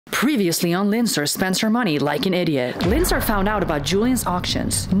Previously on Linzor spends her money like an idiot. Linzor found out about Julian's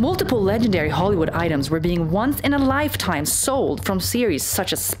auctions. Multiple legendary Hollywood items were being once in a lifetime sold from series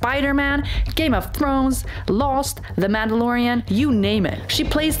such as Spider-Man, Game of Thrones, Lost, The Mandalorian, you name it. She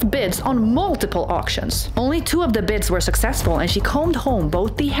placed bids on multiple auctions. Only 2 of the bids were successful, and she combed home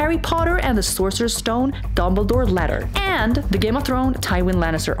both the Harry Potter and the Sorcerer's Stone Dumbledore letter and the Game of Thrones Tywin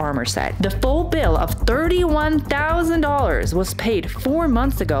Lannister armor set. The full bill of $31,000 was paid 4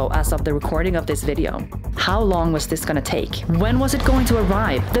 months ago as of the recording of this video. How long was this gonna take? When was it going to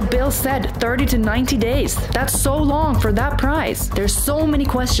arrive? The bill said 30 to 90 days. That's so long for that price. There's so many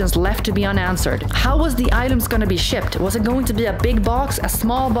questions left to be unanswered. How was the items gonna be shipped? Was it going to be a big box, a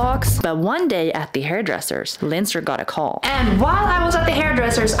small box? But one day at the hairdresser's, Linzor got a call. And while I was at the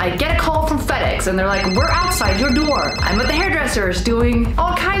hairdresser's, I get a call from FedEx and they're like, we're outside your door. I'm at the hairdresser's doing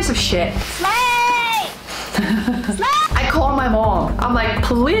all kinds of shit. I call my mom. I'm like,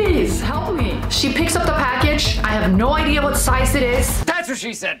 please help me. She picks up the package. I have no idea what size it is. That's what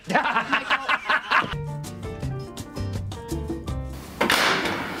she said.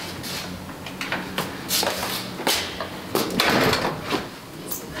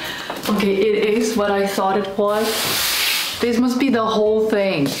 Okay, it is what I thought it was. This must be the whole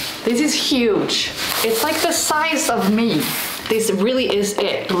thing. This is huge. It's like the size of me. This really is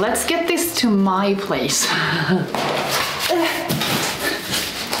it. Let's get this to my place.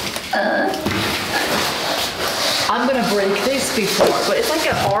 I'm gonna break this before, but it's like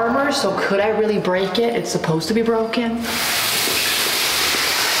an armor, so could I really break it? It's supposed to be broken.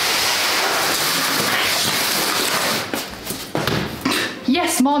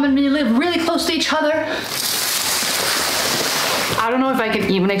 Yes, Mom and me live really close to each other. I don't know if I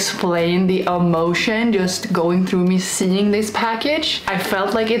can even explain the emotion just going through me seeing this package. I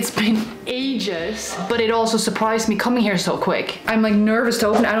felt like it's been ages, but it also surprised me coming here so quick. I'm like nervous to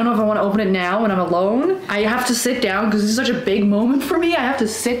open it. I don't know if I want to open it now when I'm alone. I have to sit down because this is such a big moment for me. I have to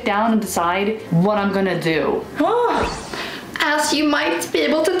sit down and decide what I'm gonna do. As you might be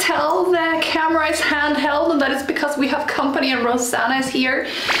able to tell, the camera is handheld, and that is because we have company and Rosanna is here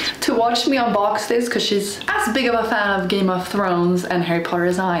to watch me unbox this because she's as big of a fan of Game of Thrones and Harry Potter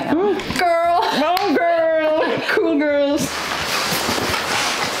as I am. Girl! Oh, girl! Cool girls.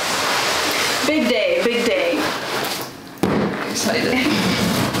 Big day, big day. Excited.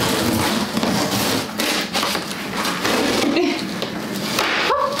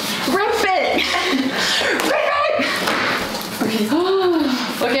 Rip it! Rip it!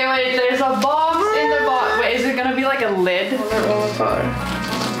 Okay, wait, there's a box in the box. Wait, is it gonna be like a lid?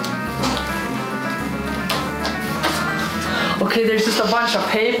 Okay, there's just a bunch of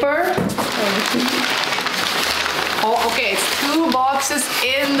paper. Oh, okay, it's 2 boxes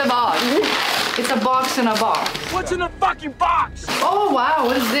in the box. It's a box in a box. What's in the fucking box? Oh, wow,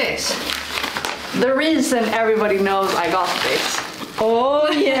 what is this? The reason everybody knows I got this. Oh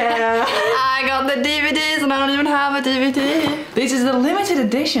yeah! I got the DVDs and I don't even have a DVD. This is the limited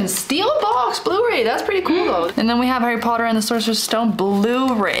edition steel box Blu-ray. That's pretty cool though. And then we have Harry Potter and the Sorcerer's Stone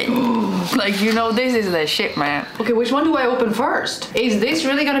Blu-ray. Like, you know, this is the shit, man. Okay, which one do I open first? Is this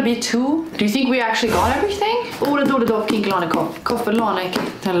really gonna be 2? Do you think we actually got everything? Ole dole doff, kink lane koff. Koffe lane,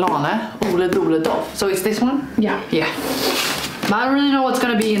 lane. Ole dole doff. So it's this one? Yeah. Yeah. But I don't really know what's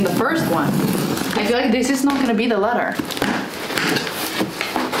gonna be in the first one. I feel like this is not gonna be the letter.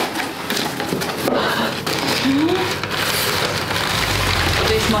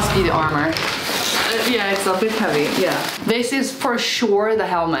 This must be the armor. Yeah, it's a bit heavy. Yeah. This is for sure the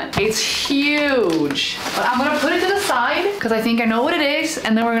helmet. It's huge. But I'm gonna put it to the side because I think I know what it is,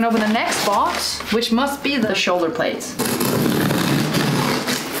 and then we're gonna open the next box, which must be the shoulder plates.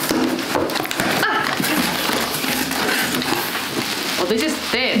 Well, this is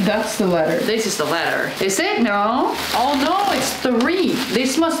thin. That's the letter. This is the letter. Is it? No. Oh no, it's 3.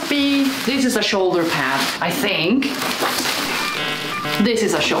 This must be, this is a shoulder pad, I think. This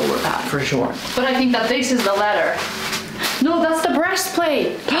is a shoulder pad for sure. But I think that this is the letter. No, that's the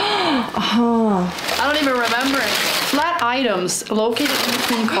breastplate. Oh. I don't even remember it. Flat items located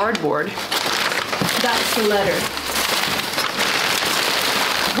between cardboard. That's the letter.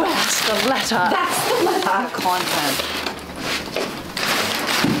 Where's the letter? That's the letter. Content.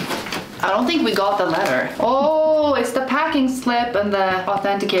 I don't think we got the letter. Oh, it's the packing slip and the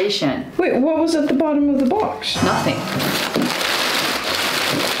authentication. Wait, what was at the bottom of the box? Nothing.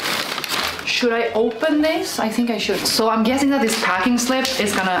 Should I open this? I think I should. So I'm guessing that this packing slip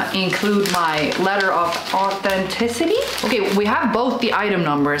is gonna include my letter of authenticity. Okay, we have both the item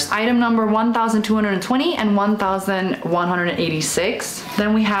numbers. Item number 1220 and 1186.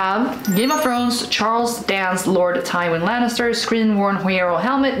 Then we have Game of Thrones, Charles Dance, Lord Tywin Lannister, screen-worn hero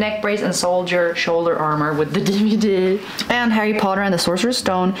helmet, neck brace, and soldier shoulder armor with the DVD. And Harry Potter and the Sorcerer's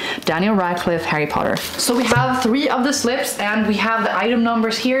Stone, Daniel Radcliffe, Harry Potter. So we have 3 of the slips and we have the item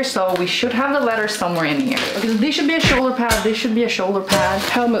numbers here, so we should have the letters somewhere in here. Okay, so this should be a shoulder pad, this should be a shoulder pad.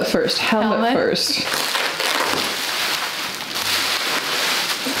 Helmet first, helmet first.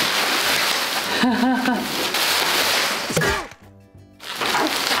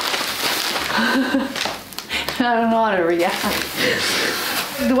 I don't know how to react.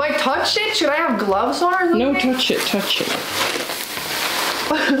 Do I touch it? Should I have gloves on or something? No, touch it, touch it.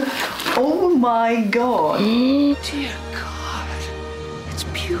 Oh my god. Dear God, it's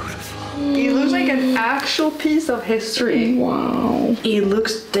beautiful. It looks like an actual piece of history. Wow. It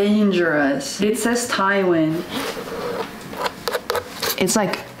looks dangerous. It says Tywin. It's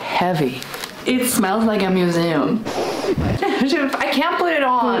like heavy. It smells like a museum. I can't put it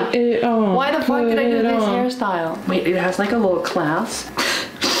on. Put it on. Why the fuck did I do this on. hairstyle? Wait, it has like a little clasp.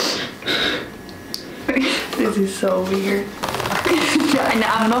 This is so weird.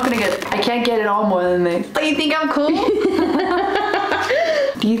 I'm not gonna I can't get it on more than this. Do you think I'm cool?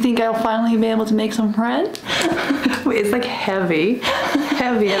 Do you think I'll finally be able to make some friends? Wait, it's like heavy.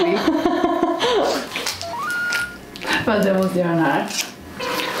 Heavy. But det måste göra den här.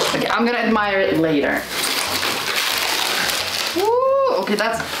 Okay, I'm gonna admire it later. Woo, okay,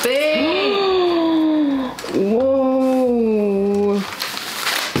 that's big. Whoa.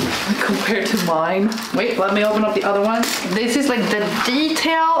 Compared to mine. Wait, let me open up the other one. This is like the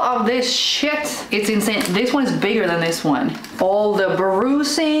detail of this shit. It's insane. This one is bigger than this one. All the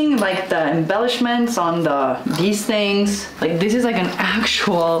bruising, like the embellishments on these things. Like this is like an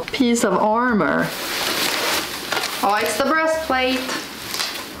actual piece of armor. Oh, it's the breastplate.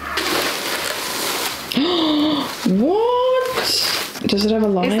 What? Does it have a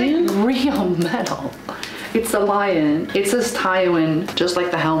lion? It's like real metal. It's a lion. It says Tywin, just like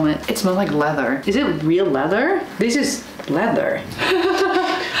the helmet. It smells like leather. Is it real leather? This is leather.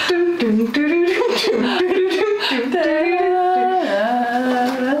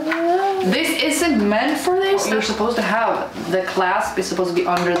 This isn't meant for this. You're supposed to have the clasp is supposed to be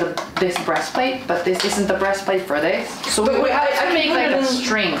under this breastplate, but this isn't the breastplate for this. So we have to make like a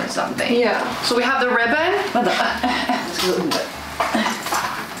string or something. Yeah. So we have the ribbon.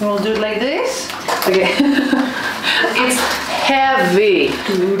 We'll do it like this. Okay. It's heavy.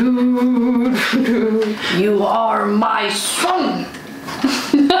 You are my son.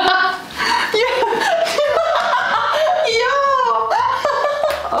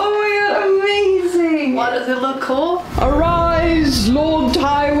 Oh my god, amazing! What, does it look cool? Arise, Lord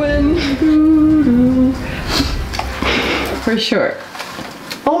Tywin! For sure.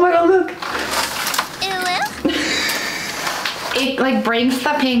 Oh my god, look! It like brings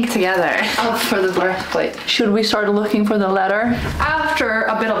the pink together up for the breastplate. Should we start looking for the letter? After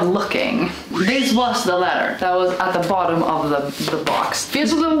a bit of looking, this was the letter that was at the bottom of the box.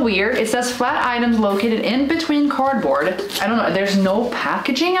 Feels a little weird. It says flat items located in between cardboard. I don't know, there's no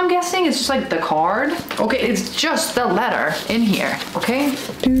packaging, I'm guessing. It's just like the card. Okay, it's just the letter in here, okay?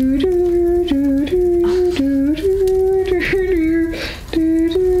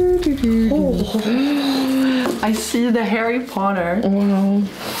 Oh. I see the Harry Potter. Wow.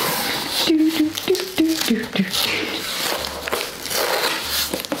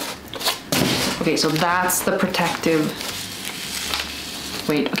 Okay, so that's the protective.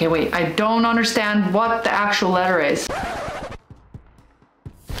 Wait, okay, wait. I don't understand what the actual letter is.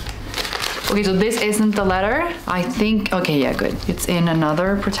 Okay, so this isn't the letter. I think, okay, yeah, good. It's in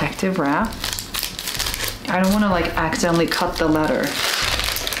another protective wrap. I don't want to like accidentally cut the letter.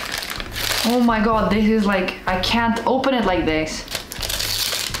 Oh my god, this is like, I can't open it like this.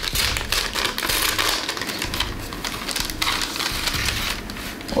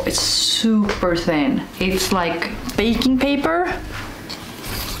 Oh, it's super thin. It's like baking paper.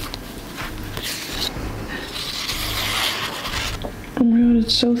 Oh my god,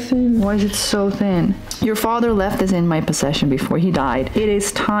 it's so thin. Why is it so thin? Your father left this in my possession before he died. It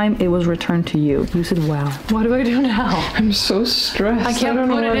is time it was returned to you. You said, wow. What do I do now? I'm so stressed. I can't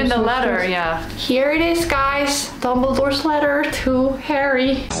put it in the letter, yeah. Here it is, guys. Dumbledore's letter to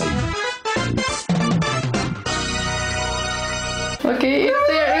Harry. Okay, it's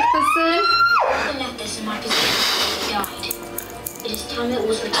there, it's the scene. I left this in my possession. He died. It is time it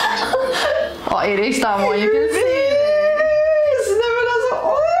was returned to you. Oh, it is that one, you can see it.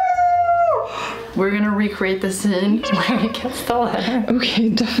 we're gonna recreate the scene where he gets the letter. Okay,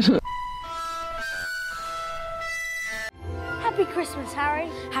 definitely. Happy Christmas, Harry.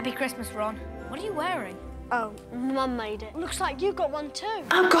 Happy Christmas, Ron. What are you wearing? Oh, Mum made it. Looks like you got one too.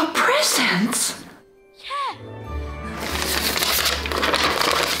 I've got presents! Yeah.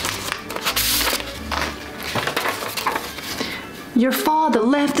 Your father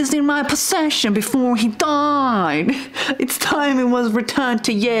left this in my possession before he died. It's time it was returned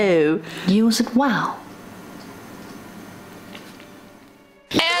to you. Use it well.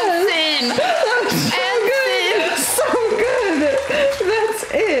 And So good! That's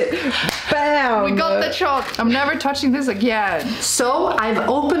it! Bam! we got the shot. I'm never touching this again. So I've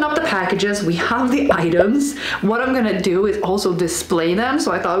opened up the packages. We have the items. What I'm gonna do is also display them.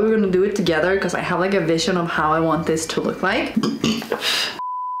 So I thought we were gonna do it together because I have like a vision of how I want this to look like.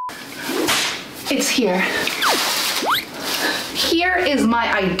 It's here. Here is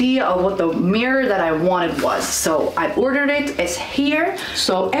my idea of what the mirror that I wanted was. So I ordered it, it's here.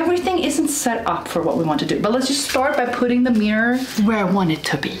 So everything isn't set up for what we want to do. But let's just start by putting the mirror where I want it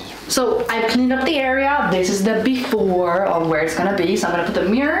to be. So I cleaned up the area. This is the before of where it's gonna be. So I'm gonna put the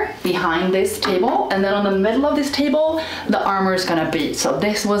mirror behind this table, and then on the middle of this table, the armor is gonna be. So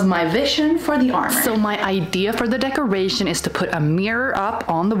this was my vision for the armor. So my idea for the decoration is to put a mirror up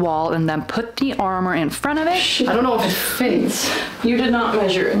on the wall and then put the armor in front of it. I don't know if it fits. You did not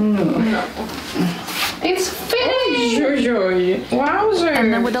measure it. No. It's finished! Wowzer!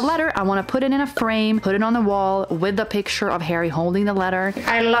 And then with the letter, I want to put it in a frame, put it on the wall with the picture of Harry holding the letter.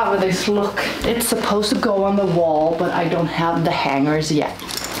 I love this look. It's supposed to go on the wall, but I don't have the hangers yet.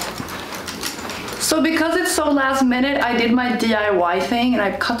 So because it's so last minute, I did my DIY thing and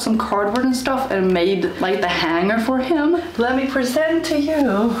I cut some cardboard and stuff and made like the hanger for him. Let me present to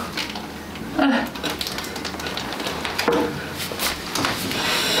you.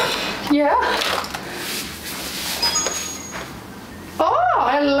 Yeah. Oh,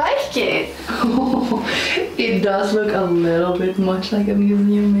 I like it. It does look a little bit much like a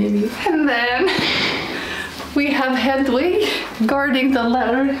museum maybe. And then we have Hedwig guarding the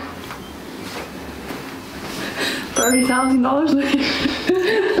letter. $30,000.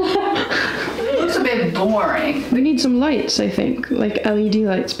 Looks a bit boring. We need some lights, I think. Like LED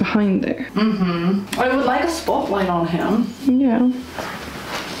lights behind there. Mm-hmm. I would like a spotlight on him. Yeah.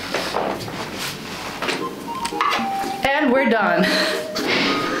 And we're done.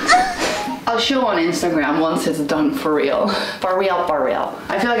 I'll show on Instagram once it's done for real. For real, for real.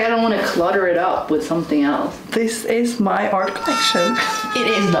 I feel like I don't want to clutter it up with something else. This is my art collection. It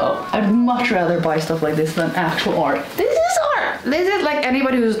is though. I'd much rather buy stuff like this than actual art. This is art. This is like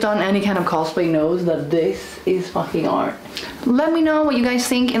anybody who's done any kind of cosplay knows that this is fucking art. Let me know what you guys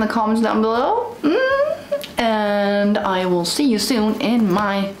think in the comments down below. And I will see you soon in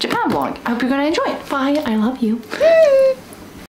my Japan vlog. I hope you're gonna enjoy it. Bye, I love you.